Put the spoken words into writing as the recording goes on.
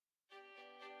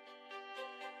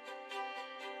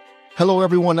Hello,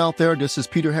 everyone out there. This is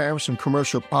Peter Harris from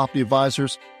Commercial Property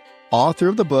Advisors, author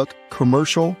of the book,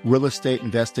 Commercial Real Estate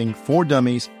Investing for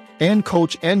Dummies, and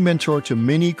coach and mentor to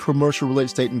many commercial real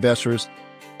estate investors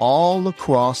all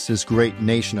across this great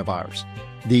nation of ours.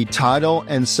 The title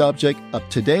and subject of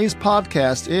today's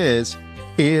podcast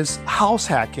is house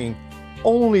hacking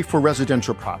only for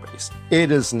residential properties?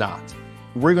 It is not.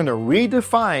 We're going to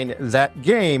redefine that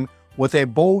game with a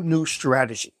bold new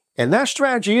strategy. And that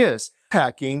strategy is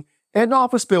hacking an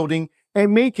office building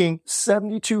and making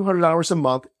 $7,200 a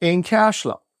month in cash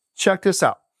flow. Check this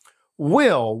out.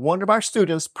 Will, one of our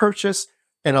students, purchased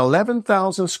an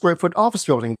 11,000 square foot office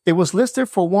building. It was listed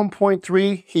for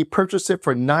 $1.3. He purchased it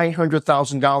for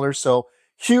 $900,000. So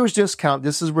huge discount.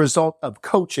 This is a result of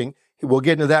coaching. We'll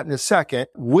get into that in a second.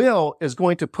 Will is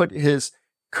going to put his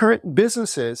current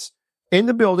businesses in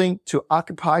the building to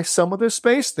occupy some of the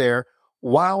space there,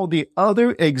 while the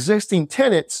other existing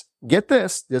tenants, get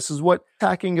this is what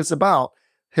hacking is about.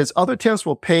 His other tenants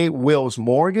will pay Will's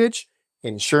mortgage,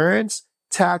 insurance,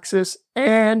 taxes,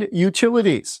 and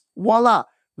utilities. Voila.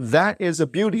 That is the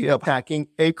beauty of hacking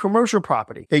a commercial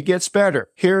property. It gets better.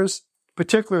 Here's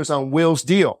particulars on Will's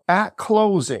deal. At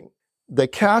closing, the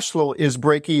cash flow is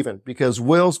break even because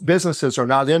Will's businesses are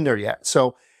not in there yet.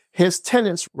 So his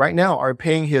tenants right now are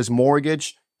paying his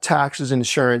mortgage, taxes,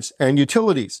 insurance, and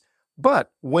utilities.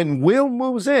 But when Will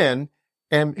moves in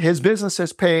and his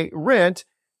businesses pay rent,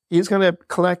 he's going to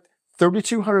collect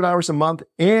 $3,200 a month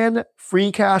in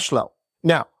free cash flow.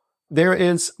 Now, there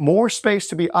is more space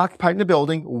to be occupied in the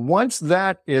building. Once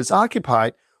that is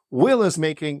occupied, Will is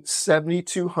making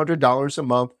 $7,200 a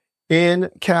month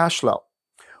in cash flow.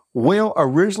 Will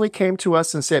originally came to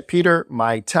us and said, Peter,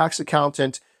 my tax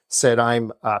accountant said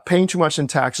I'm paying too much in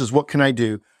taxes. What can I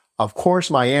do? Of course,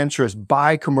 my answer is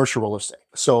buy commercial real estate.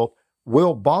 So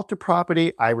Will bought the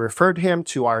property. I referred him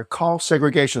to our cost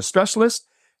segregation specialist,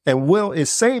 and Will is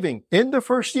saving in the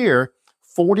first year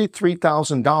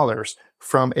 $43,000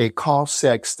 from a cost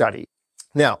seg study.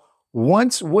 Now,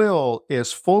 once Will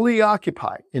is fully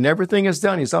occupied and everything is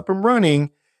done, he's up and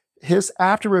running, his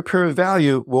after repair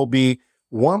value will be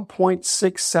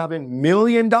 $1.67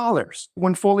 million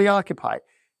when fully occupied.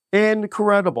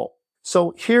 Incredible.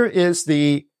 So here is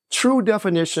the true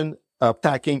definition of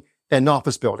hacking an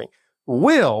office building.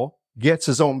 Will gets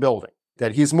his own building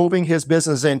that he's moving his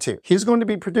business into. He's going to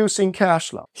be producing cash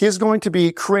flow. He's going to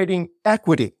be creating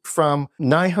equity from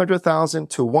 $900,000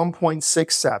 to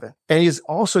 $1.67. And he's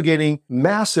also getting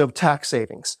massive tax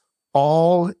savings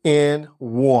all in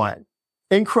one.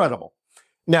 Incredible.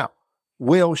 Now,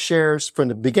 Will shares from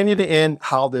the beginning to end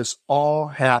how this all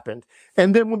happened.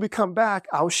 And then when we come back,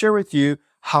 I'll share with you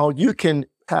how you can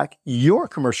hack your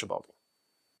commercial building.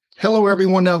 Hello,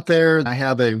 everyone out there. I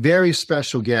have a very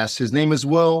special guest. His name is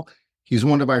Will. He's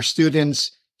one of our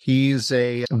students. He's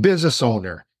a business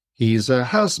owner. He's a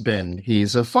husband.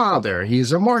 He's a father.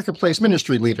 He's a marketplace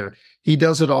ministry leader. He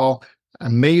does it all.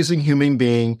 Amazing human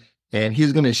being. And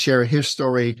he's going to share his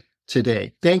story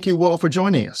today. Thank you, Will, for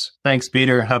joining us. Thanks,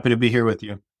 Peter. Happy to be here with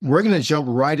you. We're going to jump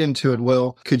right into it,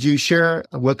 Will. Could you share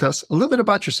with us a little bit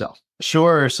about yourself?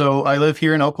 Sure. So I live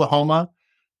here in Oklahoma.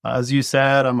 As you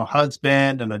said, I'm a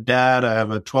husband and a dad. I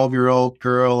have a 12-year-old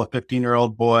girl, a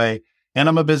 15-year-old boy, and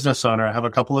I'm a business owner. I have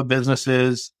a couple of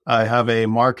businesses. I have a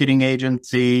marketing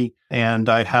agency, and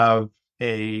I have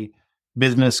a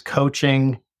business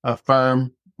coaching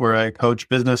firm where I coach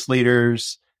business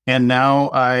leaders. And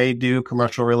now I do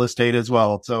commercial real estate as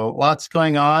well. So lots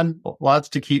going on, lots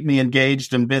to keep me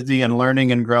engaged and busy and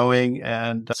learning and growing,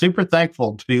 and super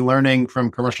thankful to be learning from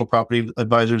commercial property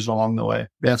advisors along the way.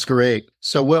 That's great.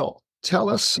 So Will, tell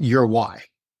us your why.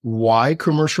 Why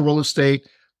commercial real estate?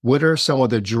 What are some of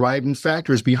the driving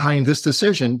factors behind this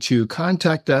decision to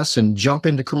contact us and jump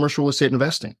into commercial real estate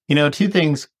investing? You know, two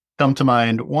things come to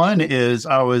mind. One is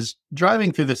I was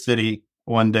driving through the city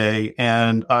one day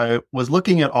and I was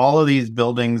looking at all of these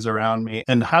buildings around me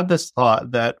and had this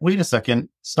thought that, wait a second,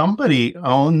 somebody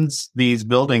owns these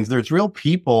buildings. There's real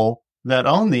people that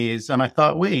own these. And I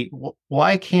thought, wait,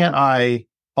 why can't I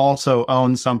also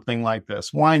own something like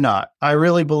this? Why not? I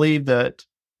really believe that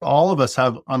all of us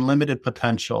have unlimited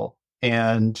potential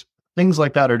and things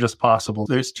like that are just possible.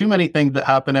 There's too many things that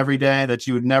happen every day that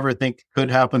you would never think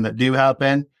could happen that do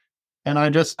happen. And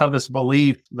I just have this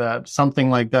belief that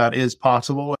something like that is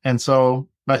possible. And so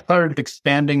I started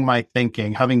expanding my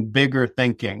thinking, having bigger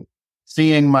thinking,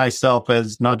 seeing myself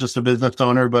as not just a business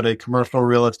owner, but a commercial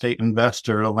real estate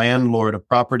investor, a landlord, a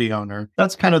property owner.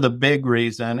 That's kind of the big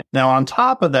reason. Now, on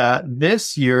top of that,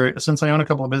 this year, since I own a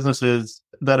couple of businesses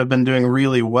that have been doing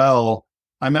really well,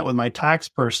 I met with my tax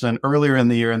person earlier in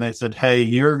the year and they said, hey,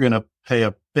 you're going to pay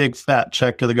a big fat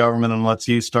check to the government and lets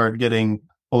you start getting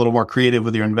a little more creative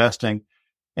with your investing.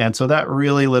 And so that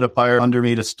really lit a fire under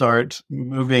me to start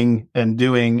moving and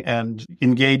doing and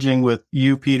engaging with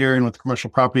you, Peter, and with commercial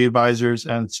property advisors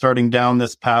and starting down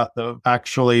this path of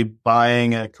actually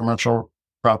buying a commercial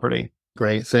property.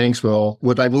 Great. Thanks, Will.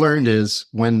 What I've learned is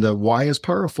when the why is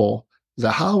powerful,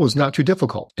 the how is not too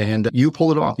difficult. And you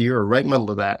pull it off. You're right in the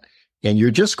middle of that. And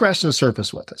you're just scratching the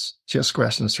surface with us. Just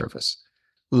scratching the surface.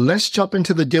 Let's jump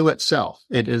into the deal itself.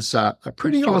 It is a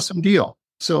pretty awesome deal.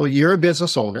 So you're a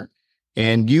business owner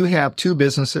and you have two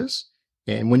businesses.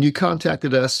 And when you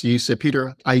contacted us, you said,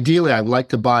 Peter, ideally, I'd like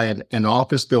to buy an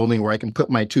office building where I can put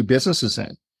my two businesses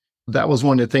in. That was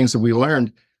one of the things that we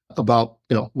learned about,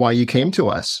 why you came to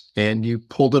us and you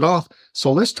pulled it off.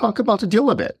 So let's talk about the deal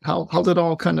a bit. How did it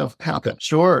all kind of happen?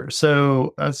 Sure.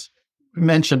 So as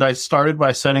mentioned, I started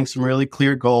by setting some really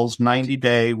clear goals,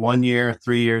 90-day, 1 year,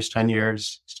 3 years, 10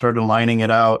 years, started lining it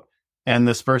out. And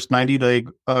this first 90-day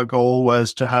goal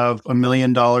was to have $1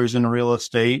 million in real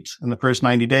estate in the first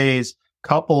 90 days,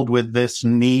 coupled with this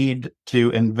need to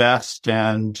invest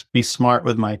and be smart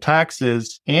with my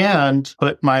taxes and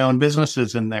put my own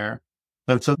businesses in there.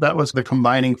 And so that was the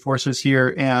combining forces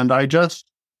here. And I just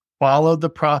followed the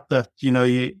process.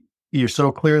 You're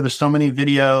so clear. There's so many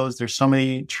videos, there's so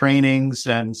many trainings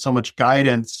and so much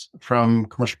guidance from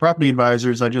commercial property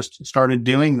advisors. I just started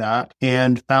doing that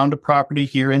and found a property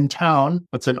here in town.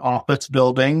 It's an office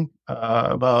building,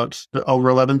 about over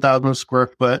 11,000 square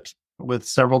foot with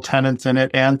several tenants in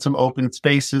it and some open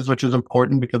spaces, which is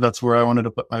important because that's where I wanted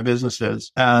to put my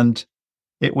businesses. And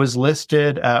it was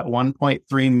listed at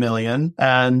 1.3 million.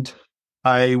 And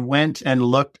I went and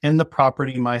looked in the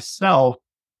property myself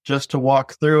just to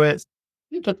walk through it,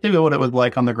 to see what it was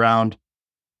like on the ground.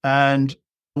 And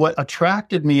what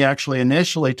attracted me actually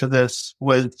initially to this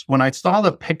was when I saw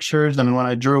the pictures and when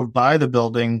I drove by the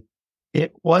building,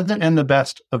 it wasn't in the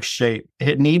best of shape.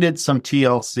 It needed some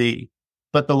TLC,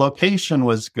 but the location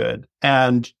was good.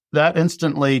 And that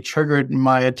instantly triggered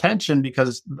my attention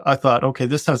because I thought, okay,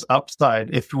 this has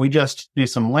upside. If we just do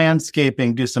some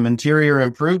landscaping, do some interior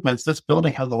improvements, this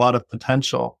building has a lot of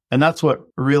potential. And that's what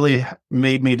really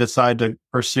made me decide to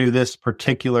pursue this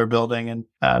particular building.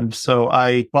 And so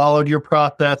I followed your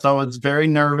process. I was very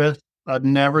nervous. I'd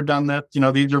never done that.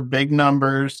 These are big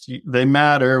numbers. They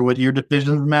matter. What your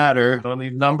decisions matter.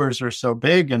 These numbers are so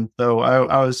big. And so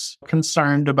I was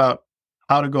concerned about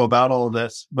how to go about all of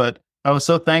this. But I was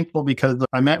so thankful because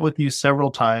I met with you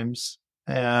several times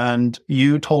and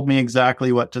you told me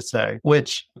exactly what to say,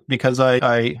 which because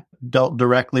I dealt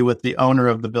directly with the owner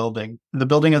of the building. The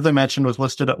building, as I mentioned, was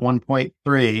listed at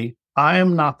 1.3. I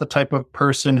am not the type of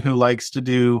person who likes to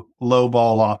do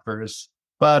lowball offers,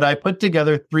 but I put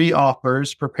together 3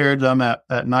 offers, prepared them at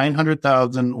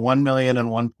 900,000, 1 million, and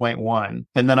 1.1.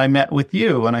 And then I met with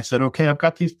you and I said, okay, I've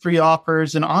got these 3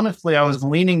 offers. And honestly, I was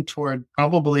leaning toward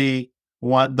probably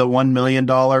the $1 million,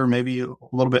 maybe a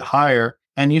little bit higher.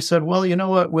 And you said, well, you know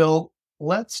what, Will,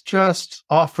 let's just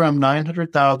offer him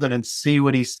 900,000 and see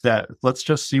what he says. Let's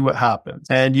just see what happens.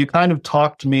 And you kind of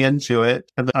talked me into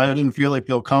it and I didn't really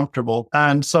feel comfortable.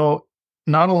 And so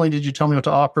not only did you tell me what to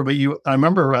offer, but I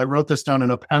remember I wrote this down in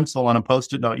a pencil on a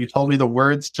Post-it note. You told me the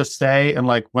words to say and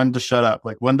like when to shut up,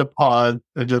 like when to pause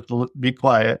and just be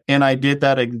quiet. And I did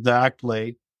that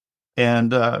exactly.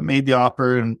 And made the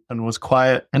offer and was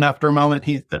quiet. And after a moment,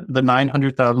 the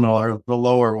 $900,000, the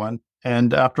lower one.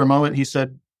 And after a moment, he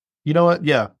said, you know what?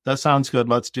 Yeah, that sounds good.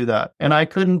 Let's do that. And I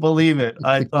couldn't believe it.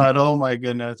 I thought, oh my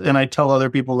goodness. And I tell other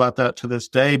people about that to this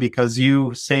day because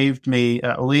you saved me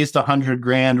at least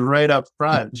 $100,000 right up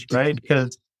front, right?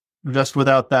 Because just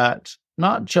without that,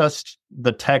 not just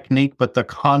the technique, but the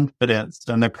confidence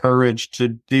and the courage to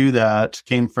do that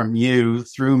came from you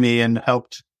through me and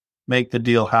helped make the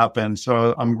deal happen.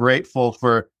 So I'm grateful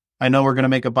I know we're going to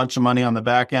make a bunch of money on the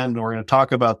back end and we're going to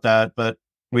talk about that, but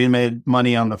we made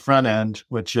money on the front end,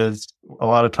 which is a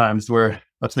lot of times where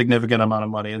a significant amount of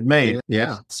money is made.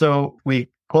 Yeah. So we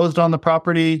closed on the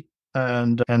property.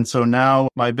 And so now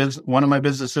one of my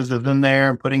businesses is in there.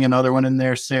 I'm putting another one in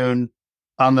there soon.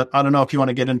 I don't know if you want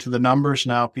to get into the numbers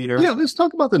now, Peter. Yeah, let's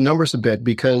talk about the numbers a bit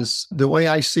because the way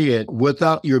I see it,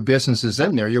 without your businesses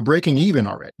in there, you're breaking even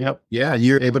already. Yep. Yeah,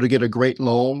 you're able to get a great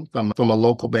loan from a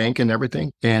local bank and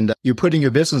everything. And you're putting your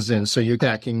business in, so you're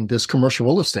attacking this commercial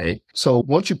real estate. So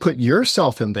once you put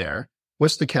yourself in there,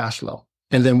 what's the cash flow?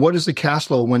 And then what is the cash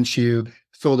flow once you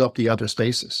filled up the other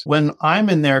spaces? When I'm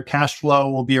in there, cash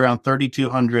flow will be around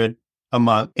 $3,200 a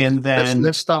month. And then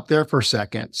let's stop there for a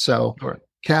second. So sure.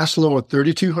 cash flow of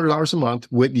 $3,200 a month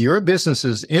with your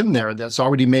businesses in there that's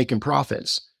already making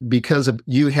profits. Because of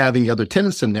you having other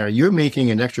tenants in there, you're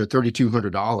making an extra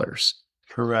 $3,200.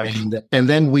 Correct. And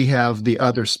then we have the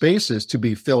other spaces to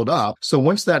be filled up. So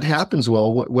once that happens,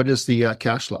 Will, what is the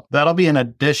cash flow? That'll be an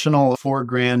additional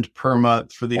 $4,000 per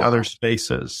month for the other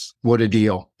spaces. What a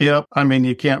deal. Yep. I mean,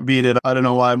 you can't beat it. I don't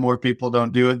know why more people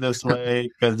don't do it this way,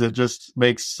 because it just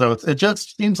it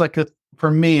just seems like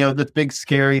for me, this big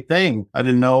scary thing. I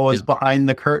didn't know it was behind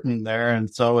the curtain there.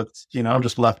 And so it's,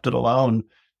 just left it alone.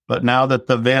 But now that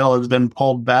the veil has been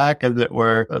pulled back, as it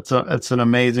were, it's an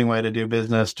amazing way to do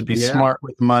business, to be smart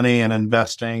with money and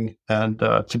investing, and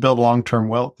to build long-term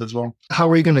wealth as well. How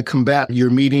are you going to combat your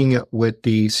meeting with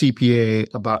the CPA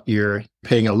about your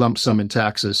paying a lump sum in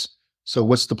taxes? So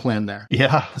what's the plan there?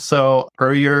 Yeah. So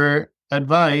per your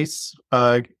advice,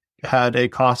 had a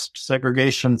cost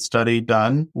segregation study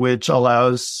done, which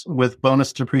allows, with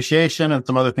bonus depreciation and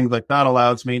some other things like that,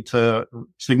 allows me to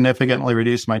significantly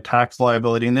reduce my tax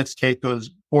liability. In this case, it was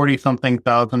 $40-something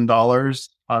thousand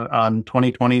on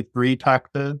 2023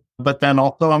 taxes. But then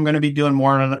also I'm going to be doing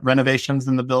more renovations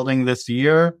in the building this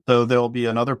year. So there'll be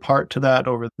another part to that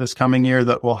over this coming year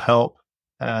that will help.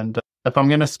 And if I'm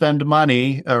going to spend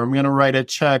money, or I'm going to write a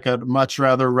check, I'd much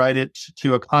rather write it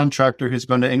to a contractor who's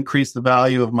going to increase the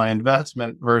value of my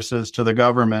investment versus to the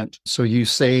government. So you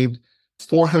saved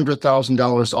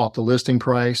 $400,000 off the listing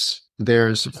price.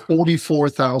 There's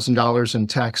 $44,000 in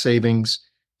tax savings.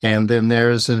 And then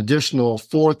there's an additional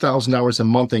 $4,000 a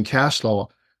month in cash flow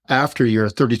after your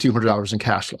 $3,200 in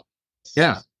cash flow.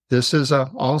 Yeah, this is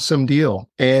an awesome deal.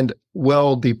 And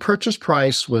well, the purchase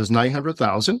price was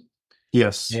 $900,000.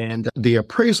 Yes. And the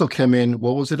appraisal came in,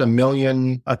 what was it, $1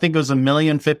 million? I think it was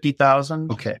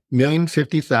 $1,050,000. Okay,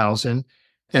 $1,050,000.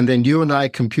 And then you and I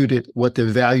computed what the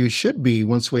value should be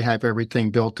once we have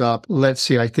everything built up. Let's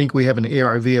see, I think we have an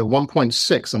ARV of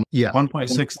 1.6. Yeah.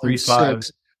 1.635.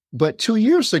 But 2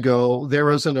 years ago, there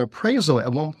was an appraisal at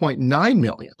 $1.9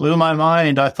 million. Blew my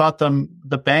mind. I thought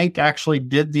the bank actually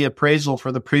did the appraisal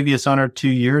for the previous owner 2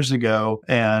 years ago,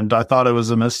 and I thought it was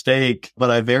a mistake,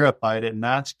 but I verified it and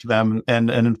asked them.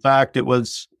 And in fact, it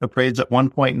was appraised at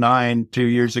 1.9 2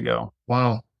 years ago.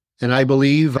 Wow. And I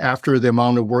believe after the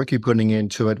amount of work you're putting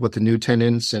into it with the new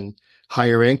tenants and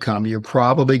higher income, you're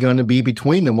probably going to be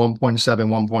between the 1.7,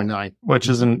 1.9. Which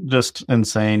isn't just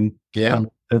insane. Yeah.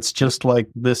 It's just like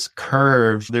this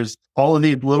curve. There's all of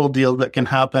these little deals that can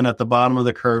happen at the bottom of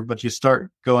the curve, but you start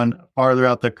going farther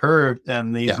out the curve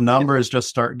and these numbers just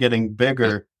start getting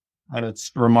bigger. And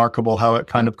it's remarkable how it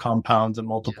kind of compounds and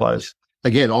multiplies.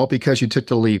 Again, all because you took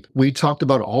the leap. We talked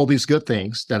about all these good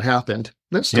things that happened.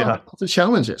 Let's talk about the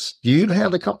challenges. You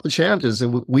had a couple of challenges,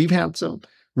 and we've had some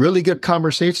really good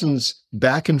conversations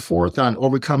back and forth on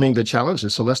overcoming the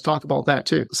challenges. So let's talk about that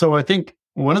too. So I think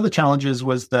one of the challenges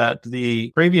was that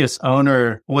the previous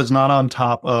owner was not on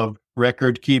top of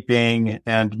record keeping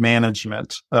and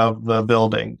management of the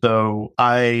building. So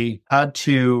I had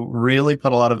to really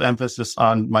put a lot of emphasis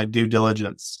on my due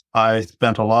diligence. I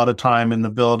spent a lot of time in the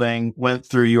building, went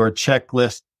through your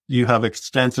checklist. You have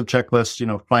extensive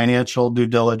checklists, financial due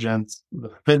diligence, the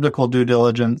physical due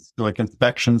diligence, like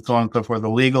inspections, so on and so forth, the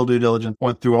legal due diligence,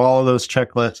 went through all of those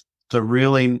checklists to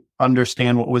really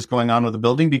understand what was going on with the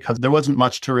building, because there wasn't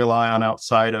much to rely on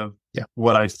outside of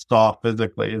what I saw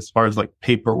physically as far as like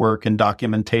paperwork and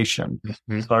documentation.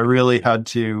 Mm-hmm. So I really had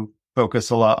to focus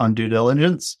a lot on due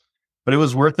diligence, but it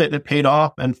was worth it. It paid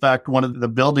off. In fact, one of the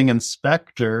building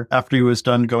inspector, after he was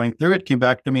done going through it, came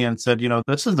back to me and said,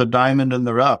 this is a diamond in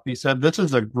the rough. He said, this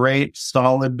is a great,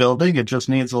 solid building. It just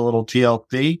needs a little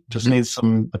TLC, just needs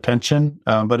some attention,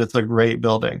 but it's a great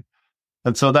building.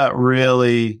 And so that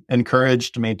really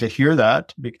encouraged me to hear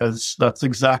that, because that's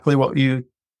exactly what you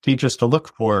teach us to look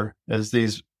for, is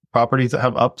these properties that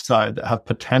have upside, that have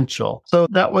potential. So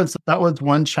that was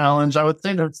one challenge. I would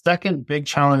say the second big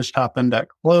challenge happened at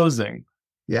closing.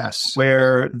 Yes.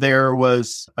 Where there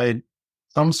was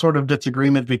some sort of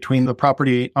disagreement between the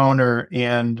property owner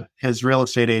and his real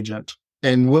estate agent.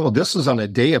 And Will, this is on the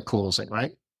day of closing,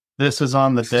 right? This is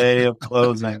on the day of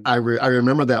closing. I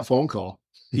remember that phone call.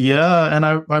 Yeah. And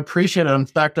I appreciate it. In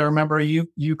fact, I remember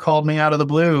you called me out of the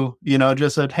blue,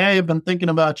 just said, hey, I've been thinking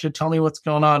about you. Tell me what's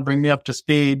going on. Bring me up to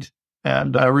speed.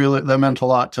 And that meant a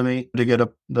lot to me to get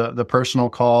the personal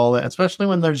call, especially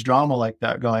when there's drama like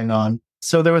that going on.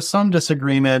 So there was some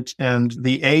disagreement, and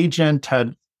the agent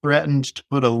had threatened to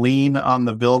put a lien on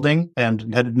the building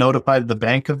and had notified the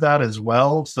bank of that as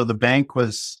well. So the bank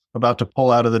was about to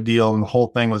pull out of the deal, and the whole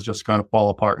thing was just going to fall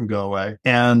apart and go away.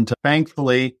 And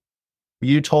thankfully,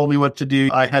 you told me what to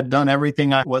do. I had done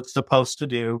everything I was supposed to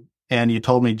do. And you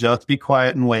told me just be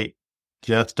quiet and wait.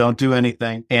 Just don't do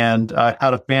anything. And I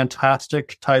had a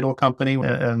fantastic title company,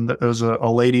 and there was a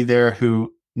lady there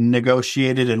who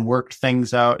negotiated and worked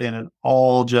things out, and it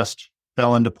all just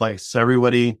fell into place.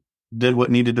 Everybody did what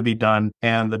needed to be done,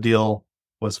 and the deal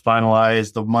was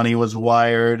finalized. The money was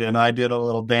wired, and I did a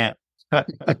little dance.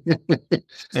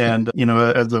 And,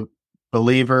 as a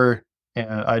believer,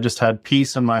 I just had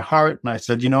peace in my heart. And I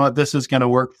said, you know what, this is going to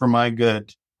work for my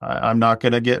good. I'm not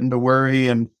going to get into worry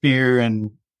and fear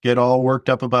and get all worked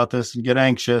up about this and get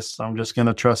anxious. I'm just going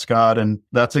to trust God. And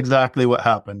that's exactly what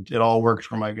happened. It all worked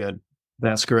for my good.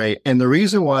 That's great. And the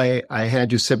reason why I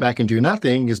had you sit back and do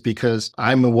nothing is because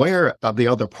I'm aware of the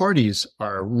other parties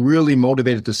are really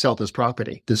motivated to sell this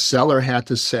property. The seller had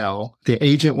to sell, the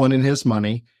agent wanted his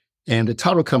money, and the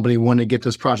title company wanted to get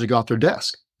this project off their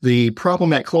desk. The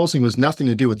problem at closing was nothing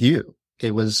to do with you.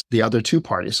 It was the other two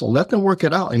parties. So let them work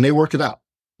it out. And they worked it out.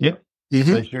 Yep.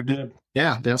 Mm-hmm. They sure did.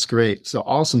 Yeah, that's great. So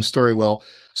awesome story, Will.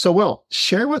 So Will,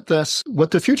 share with us what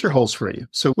the future holds for you.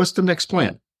 So what's the next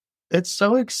plan? It's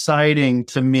so exciting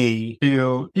to me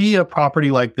to see a property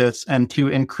like this and to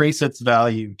increase its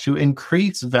value. To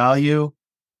increase value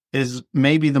is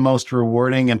maybe the most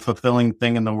rewarding and fulfilling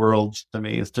thing in the world to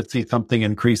me, is to see something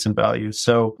increase in value.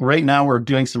 So right now we're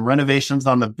doing some renovations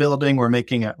on the building. We're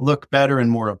making it look better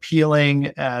and more appealing.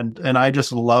 And I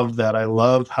just love that. I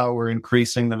love how we're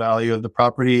increasing the value of the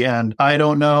property. And I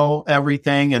don't know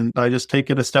everything, and I just take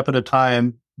it a step at a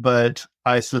time. But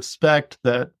I suspect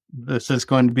that this is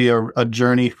going to be a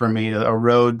journey for me, a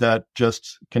road that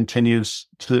just continues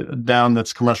down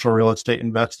this commercial real estate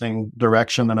investing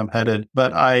direction that I'm headed.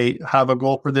 But I have a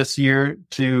goal for this year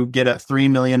to get at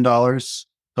 $3 million. So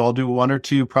I'll do one or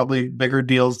two probably bigger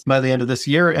deals by the end of this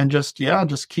year, and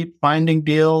just keep finding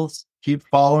deals, keep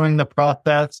following the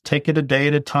process, take it a day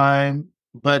at a time,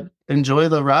 but enjoy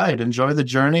the ride, enjoy the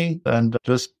journey, and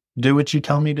just do what you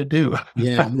tell me to do.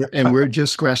 Yeah. And we're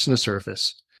just scratching the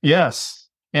surface. Yes.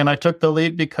 And I took the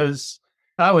leap because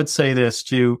I would say this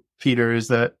to Peter, is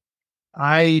that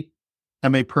I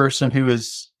am a person who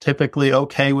is typically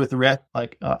okay with risk.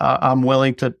 Like I'm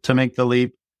willing to make the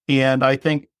leap. And I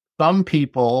think some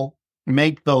people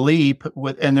make the leap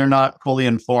and they're not fully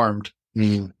informed.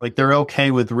 Mm. Like they're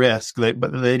okay with risk,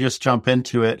 but they just jump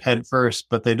into it head first,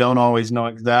 but they don't always know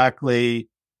exactly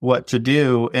what to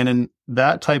do. And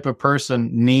that type of person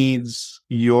needs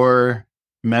your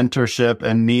mentorship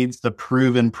and needs the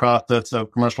proven process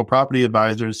of commercial property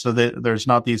advisors, so that there's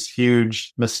not these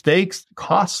huge mistakes,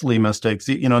 costly mistakes.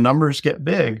 Numbers get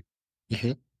big.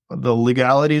 Mm-hmm. The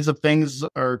legalities of things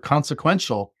are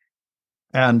consequential.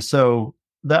 And so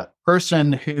that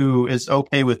person who is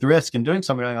okay with risk and doing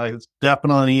something like this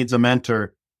definitely needs a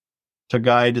mentor to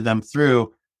guide them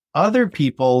through. Other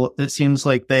people, it seems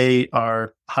like they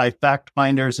are high fact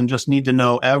finders and just need to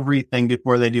know everything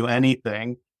before they do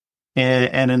anything.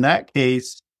 And in that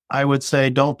case, I would say,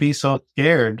 don't be so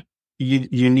scared.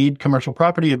 You need commercial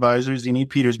property advisors. You need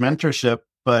Peter's mentorship,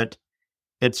 but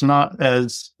it's not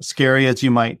as scary as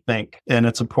you might think. And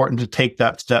it's important to take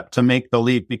that step, to make the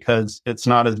leap, because it's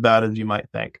not as bad as you might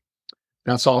think.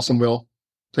 That's awesome, Will.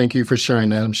 Thank you for sharing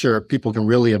that. I'm sure people can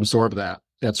really absorb that.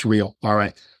 That's real. All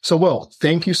right. So, Will,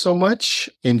 thank you so much.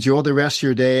 Enjoy the rest of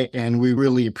your day. And we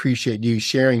really appreciate you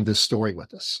sharing this story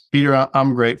with us. Peter,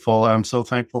 I'm grateful. I'm so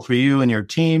thankful for you and your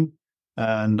team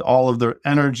and all of the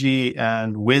energy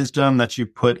and wisdom that you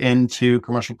put into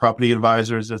commercial property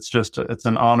advisors. It's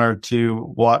an honor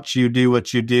to watch you do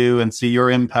what you do and see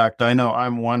your impact. I know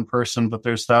I'm one person, but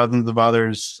there's thousands of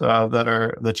others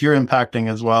that you're impacting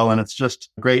as well. And it's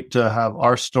just great to have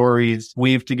our stories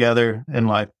weave together in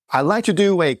life. I'd like to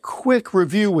do a quick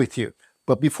review with you.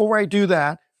 But before I do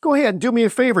that, go ahead and do me a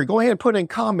favor. Go ahead and put in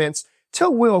comments.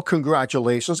 Tell Will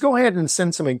congratulations. Go ahead and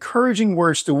send some encouraging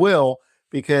words to Will,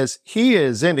 because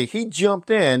he jumped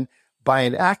in by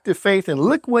an act of faith, and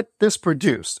look what this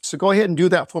produced. So go ahead and do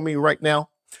that for me right now.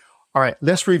 All right,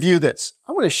 let's review this.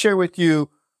 I want to share with you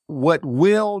what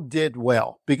Will did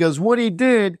well, because what he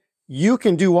did, you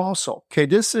can do also. Okay,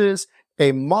 this is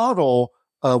a model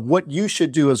of what you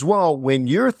should do as well when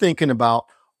you're thinking about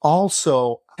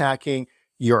also attacking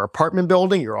your apartment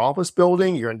building, your office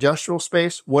building, your industrial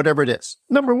space, whatever it is.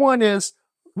 Number one is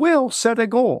Will set a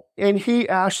goal, and he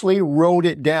actually wrote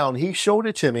it down. He showed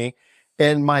it to me.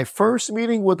 In my first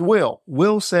meeting with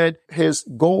Will said his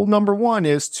goal number one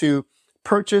is to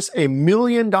purchase $1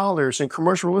 million in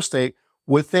commercial real estate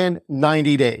within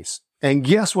 90 days. And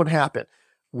guess what happened?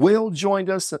 Will joined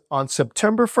us on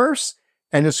September 1st.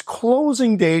 And his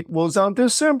closing date was on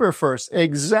December 1st,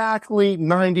 exactly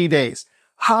 90 days.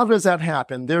 How does that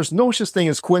happen? There's no such thing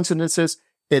as coincidences.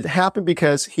 It happened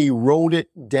because he wrote it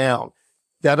down.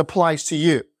 That applies to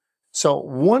you. So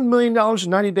 $1 million in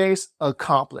 90 days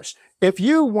accomplished. If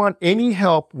you want any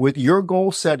help with your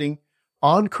goal setting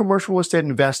on commercial real estate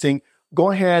investing,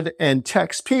 go ahead and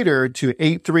text Peter to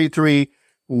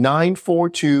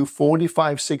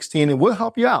 833-942-4516 and we'll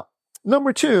help you out.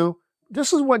 Number two,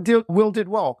 this is what Will did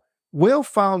well. Will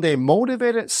found a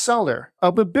motivated seller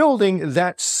of a building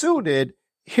that suited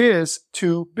his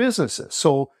two businesses.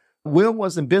 So Will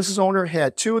was the business owner,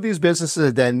 had two of these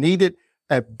businesses that needed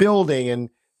a building, and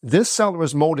this seller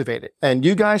was motivated. And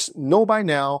you guys know by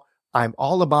now, I'm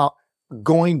all about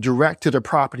going direct to the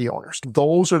property owners.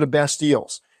 Those are the best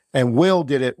deals. And Will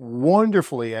did it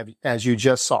wonderfully, as you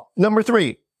just saw. Number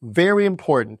three, very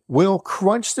important. Will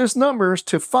crunched his numbers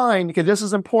to find, because this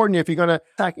is important if you're going to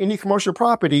attack any commercial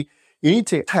property, you need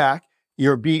to attack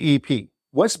your BEP.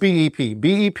 What's BEP?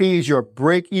 BEP is your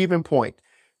break-even point.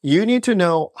 You need to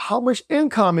know how much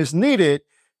income is needed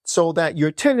so that your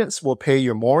tenants will pay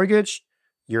your mortgage,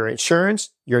 your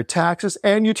insurance, your taxes,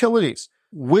 and utilities.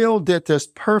 Will did this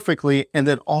perfectly, and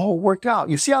it all worked out.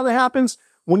 You see how that happens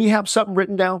when you have something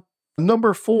written down?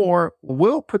 Number four,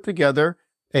 Will put together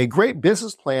a great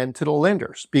business plan to the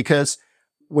lenders, because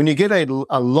when you get a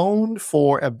loan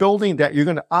for a building that you're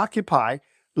going to occupy,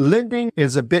 lending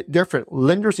is a bit different.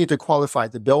 Lenders need to qualify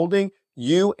the building,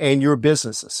 you, and your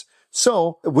businesses.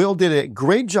 So Will did a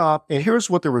great job, and here's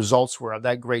what the results were of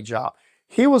that great job.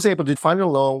 He was able to find a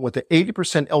loan with an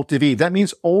 80% LTV. That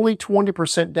means only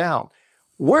 20% down.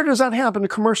 Where does that happen in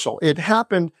commercial? It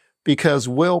happened because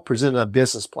Will presented a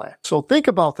business plan. So think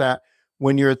about that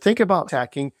when you're thinking about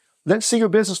attacking. Let's see your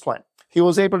business plan. He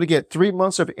was able to get 3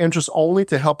 months of interest only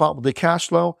to help out with the cash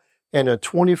flow and a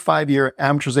 25-year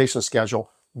amortization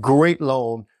schedule. Great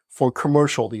loan for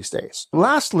commercial these days.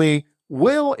 Lastly,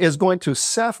 Will is going to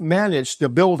self-manage the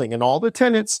building and all the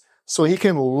tenants so he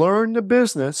can learn the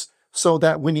business so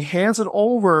that when he hands it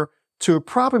over to a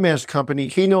property management company,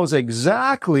 he knows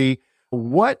exactly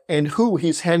what and who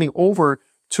he's handing over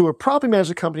to a property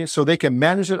management company so they can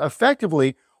manage it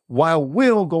effectively while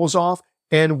Will goes off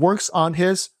and works on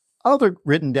his other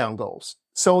written down goals.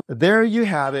 So there you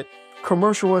have it,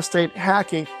 commercial real estate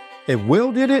hacking. If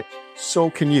Will did it, so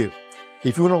can you.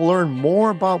 If you want to learn more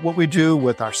about what we do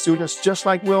with our students just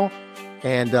like Will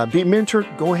and be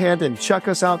mentored, go ahead and check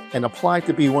us out and apply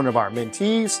to be one of our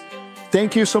mentees.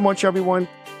 Thank you so much, everyone.